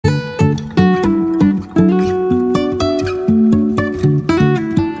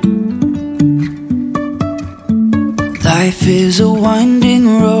is a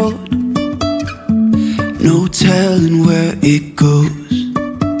winding road, no telling where it goes.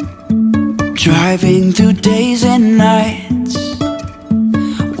 Driving through days and nights,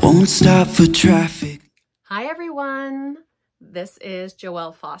 won't stop for traffic. Hi everyone, this is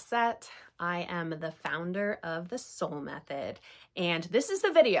Joelle Fawcett. I am the founder of the SoL Method, and this is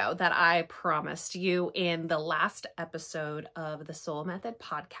the video that I promised you in the last episode of the SoL Method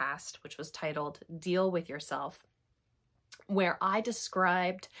podcast, which was titled Deal with Yourself, where I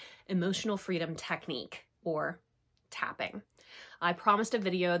described emotional freedom technique, or tapping. I promised a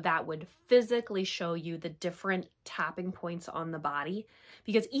video that would physically show you the different tapping points on the body,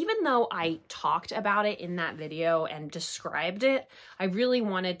 because even though I talked about it in that video and described it, I really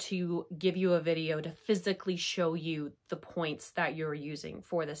wanted to give you a video to physically show you the points that you're using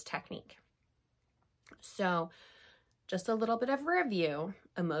for this technique. So just a little bit of a review.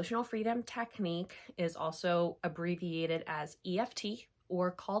 Emotional freedom technique is also abbreviated as EFT, or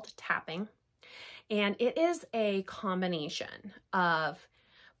called tapping. And it is a combination of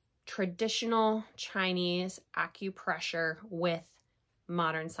traditional Chinese acupressure with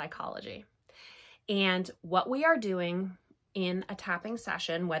modern psychology. And what we are doing in a tapping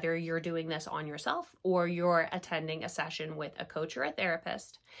session, whether you're doing this on yourself or you're attending a session with a coach or a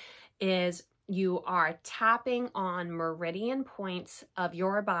therapist, is you are tapping on meridian points of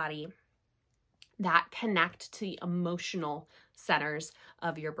your body that connect to the emotional centers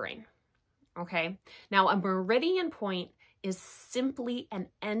of your brain. Okay, now a meridian point is simply an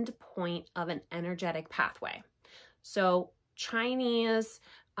end point of an energetic pathway. So traditional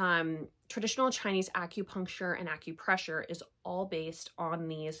Chinese acupuncture and acupressure is all based on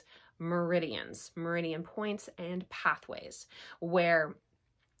these meridians, meridian points and pathways, where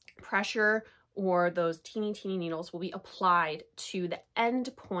pressure or those teeny needles will be applied to the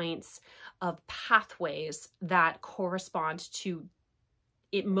end points of pathways that correspond to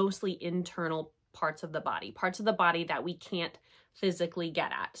it mostly internal parts of the body that we can't physically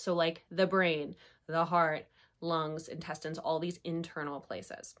get at. So like the brain, the heart, lungs, intestines, all these internal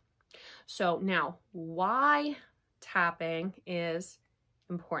places. So now, why tapping is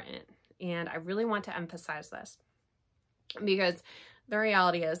important? And I really want to emphasize this, because the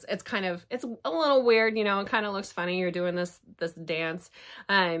reality is it's a little weird, you know, it kind of looks funny. You're doing this dance.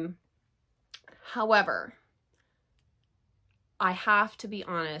 However, I have to be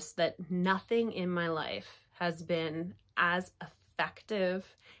honest that nothing in my life has been as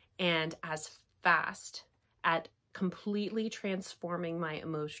effective and as fast at completely transforming my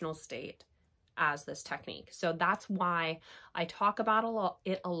emotional state as this technique. So that's why I talk about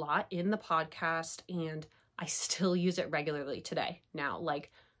it a lot in the podcast, and I still use it regularly today, now,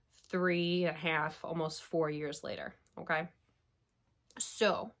 like 3.5, almost 4 years later. Okay.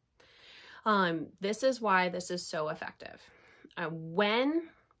 So, this is why this is so effective. When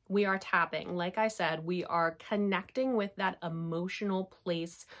we are tapping, like I said, we are connecting with that emotional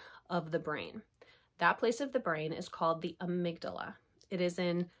place of the brain. That place of the brain is called the amygdala. It is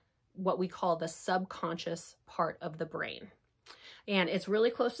in what we call the subconscious part of the brain. And it's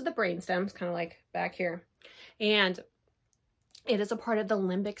really close to the brainstem, it's kind of like back here. And it is a part of the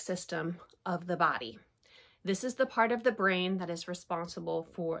limbic system of the body. This is the part of the brain that is responsible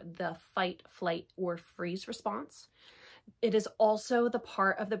for the fight, flight, or freeze response. It is also the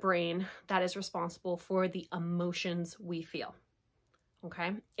part of the brain that is responsible for the emotions we feel.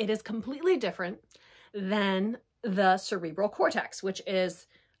 Okay? It is completely different than the cerebral cortex, which is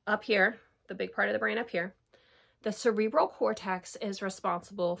up here, the big part of the brain up here. The cerebral cortex is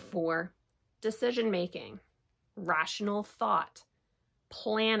responsible for decision-making, rational thought,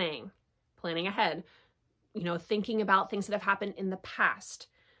 planning ahead, you know, thinking about things that have happened in the past.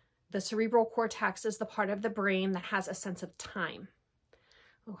 The cerebral cortex is the part of the brain that has a sense of time.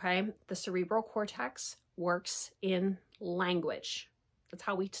 Okay? The cerebral cortex works in language. That's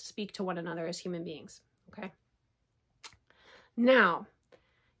how we speak to one another as human beings. Okay? Now,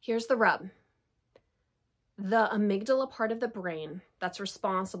 here's the rub. The amygdala part of the brain that's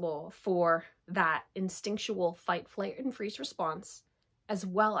responsible for that instinctual fight, flight, and freeze response, as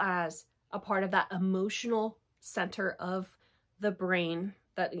well as a part of that emotional center of the brain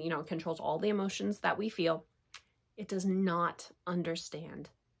that, you know, controls all the emotions that we feel, it does not understand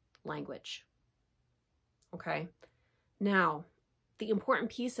language. Okay? Now, the important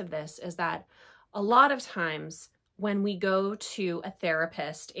piece of this is that a lot of times when we go to a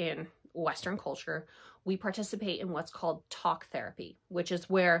therapist in Western culture, we participate in what's called talk therapy, which is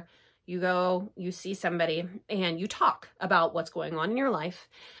where you go, you see somebody and you talk about what's going on in your life,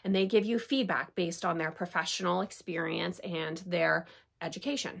 and they give you feedback based on their professional experience and their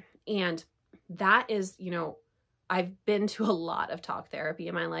education. And that is, you know, I've been to a lot of talk therapy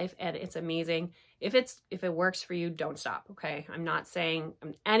in my life, and it's amazing. If it works for you, don't stop, okay? I'm not saying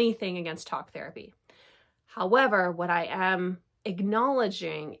anything against talk therapy. However, what I am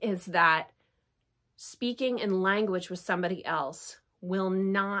acknowledging is that speaking in language with somebody else will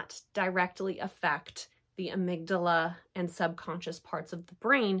not directly affect the amygdala and subconscious parts of the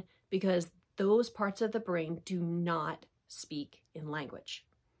brain, because those parts of the brain do not speak in language.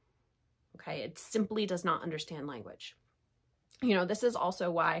 Okay, it simply does not understand language. You know, this is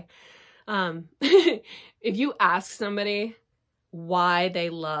also why if you ask somebody why they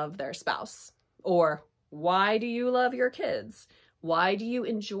love their spouse, or why do you love your kids, why do you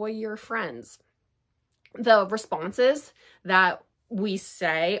enjoy your friends, the responses that we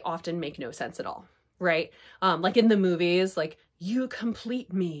say often make no sense at all, right? Like in the movies, like, you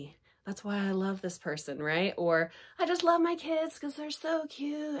complete me, that's why I love this person, right? Or I just love my kids because they're so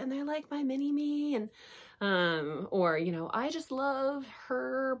cute and they're like my mini me. And or, you know, I just love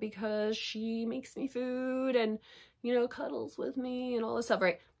her because she makes me food and, you know, cuddles with me and all this stuff,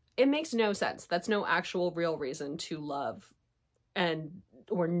 right? It makes no sense. That's no actual real reason to love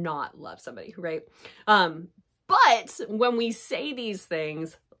or not love somebody, right? But when we say these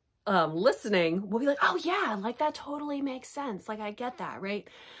things, listening, we'll be like, oh yeah, like that totally makes sense. Like, I get that, right?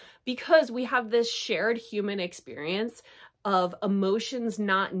 Because we have this shared human experience of emotions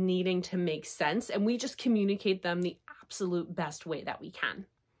not needing to make sense, and we just communicate them the absolute best way that we can,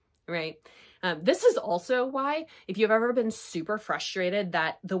 right? This is also why, if you've ever been super frustrated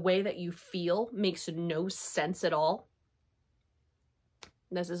that the way that you feel makes no sense at all,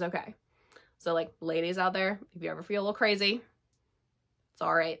 this is okay. So, like, ladies out there, if you ever feel a little crazy, it's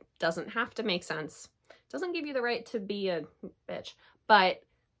all right. Doesn't have to make sense. Doesn't give you the right to be a bitch, but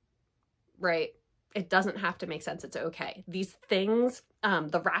right, it doesn't have to make sense. It's okay. These things,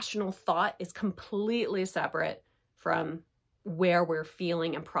 the rational thought is completely separate from where we're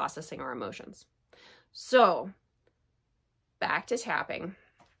feeling and processing our emotions. So back to tapping.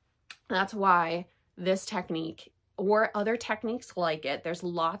 That's why this technique, or other techniques like it, there's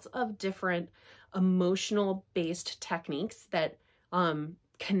lots of different emotional based techniques that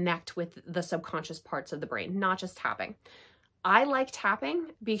connect with the subconscious parts of the brain, not just tapping. I like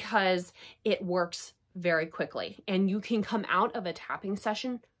tapping because it works very quickly, and you can come out of a tapping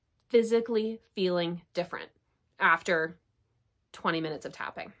session physically feeling different after 20 minutes of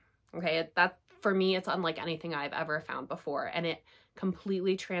tapping. Okay, that for me, it's unlike anything I've ever found before, and it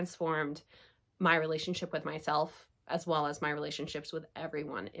completely transformed my relationship with myself as well as my relationships with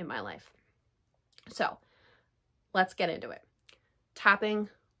everyone in my life. So let's get into it. Tapping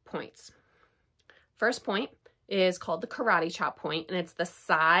points. First point is called the karate chop point, and it's the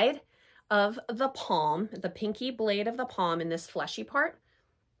side of the palm, the pinky blade of the palm in this fleshy part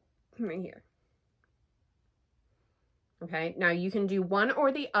right here. Okay, now you can do one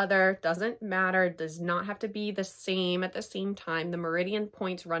or the other, doesn't matter, does not have to be the same at the same time. The meridian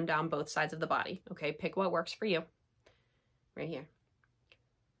points run down both sides of the body. Okay, pick what works for you. Right here.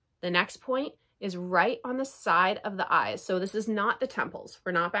 The next point is right on the side of the eyes. So this is not the temples.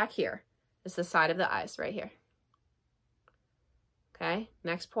 We're not back here. It's the side of the eyes right here. Okay,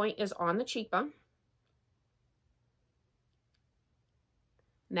 next point is on the cheekbone.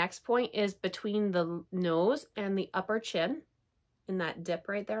 Next point is between the nose and the upper chin, in that dip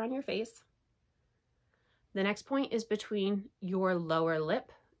right there on your face. The next point is between your lower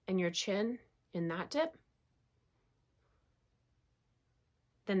lip and your chin, in that dip.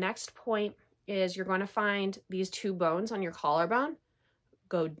 The next point is you're going to find these two bones on your collarbone,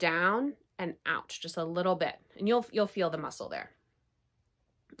 go down and out just a little bit, and you'll feel the muscle there.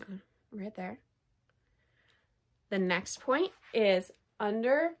 Right there. The next point is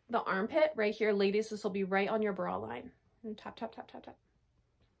under the armpit right here. Ladies, this will be right on your bra line. And tap, tap, tap, tap, tap.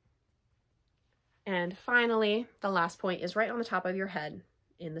 And finally, the last point is right on the top of your head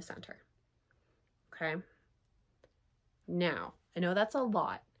in the center. Okay. Now, I know that's a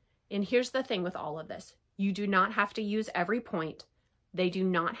lot. And here's the thing with all of this. You do not have to use every point. They do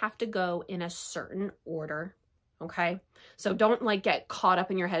not have to go in a certain order. Okay, so don't like get caught up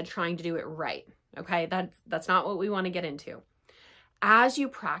in your head trying to do it right. Okay, that's not what we want to get into. As you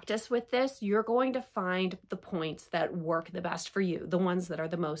practice with this, you're going to find the points that work the best for you, the ones that are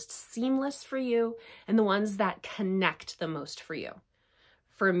the most seamless for you, and the ones that connect the most for you.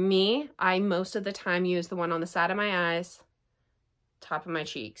 For me, I most of the time use the one on the side of my eyes, top of my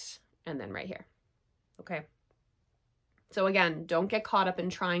cheeks, and then right here. Okay. So again, don't get caught up in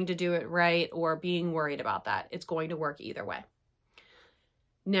trying to do it right or being worried about that. It's going to work either way.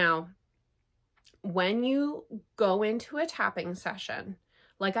 Now, when you go into a tapping session,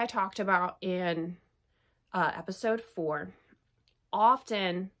 like I talked about in episode 4,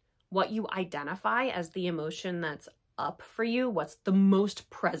 often what you identify as the emotion that's up for you, what's the most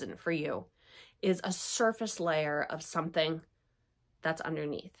present for you, is a surface layer of something that's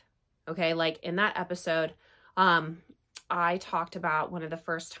underneath. Okay, like in that episode, I talked about one of the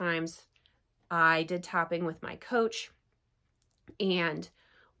first times I did tapping with my coach, and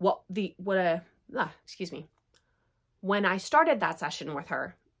when I started that session with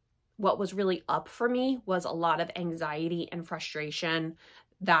her, what was really up for me was a lot of anxiety and frustration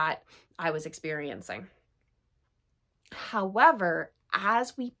that I was experiencing. However,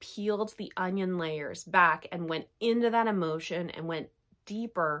 as we peeled the onion layers back and went into that emotion and went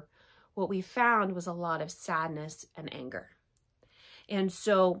deeper, what we found was a lot of sadness and anger. And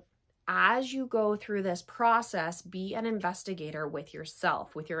so as you go through this process, be an investigator with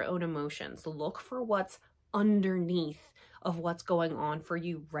yourself, with your own emotions. Look for what's underneath of what's going on for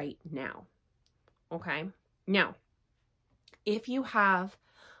you right now. Okay? Now, if you have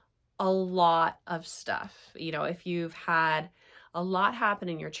a lot of stuff, if you've had a lot happen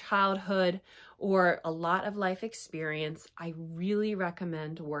in your childhood or a lot of life experience, I really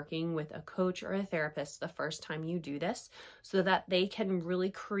recommend working with a coach or a therapist the first time you do this so that they can really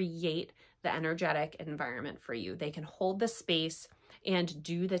create the energetic environment for you. They can hold the space and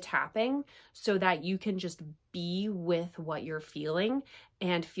do the tapping so that you can just be with what you're feeling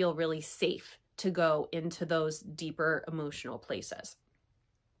and feel really safe to go into those deeper emotional places.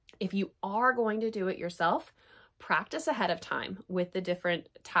 If you are going to do it yourself, practice ahead of time with the different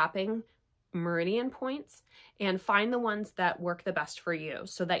tapping meridian points and find the ones that work the best for you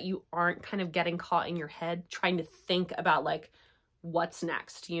so that you aren't kind of getting caught in your head trying to think about like what's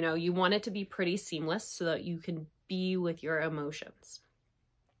next. You want it to be pretty seamless so that you can be with your emotions.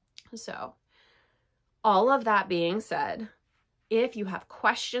 So all of that being said, if you have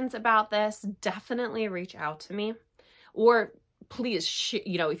questions about this, definitely reach out to me, or please,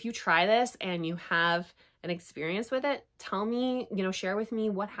 if you try this and you have an experience with it, tell me, share with me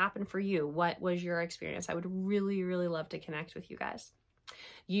what happened for you. What was your experience? I would really, really love to connect with you guys.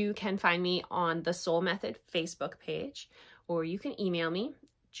 You can find me on the SoL Method Facebook page, or you can email me,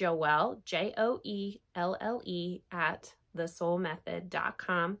 Joelle, JOELLE at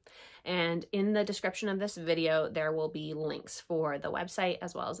the.SoL.method.com. And in the description of this video, there will be links for the website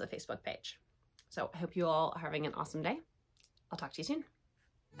as well as the Facebook page. So I hope you all are having an awesome day. I'll talk to you soon.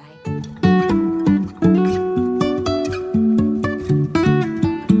 Bye.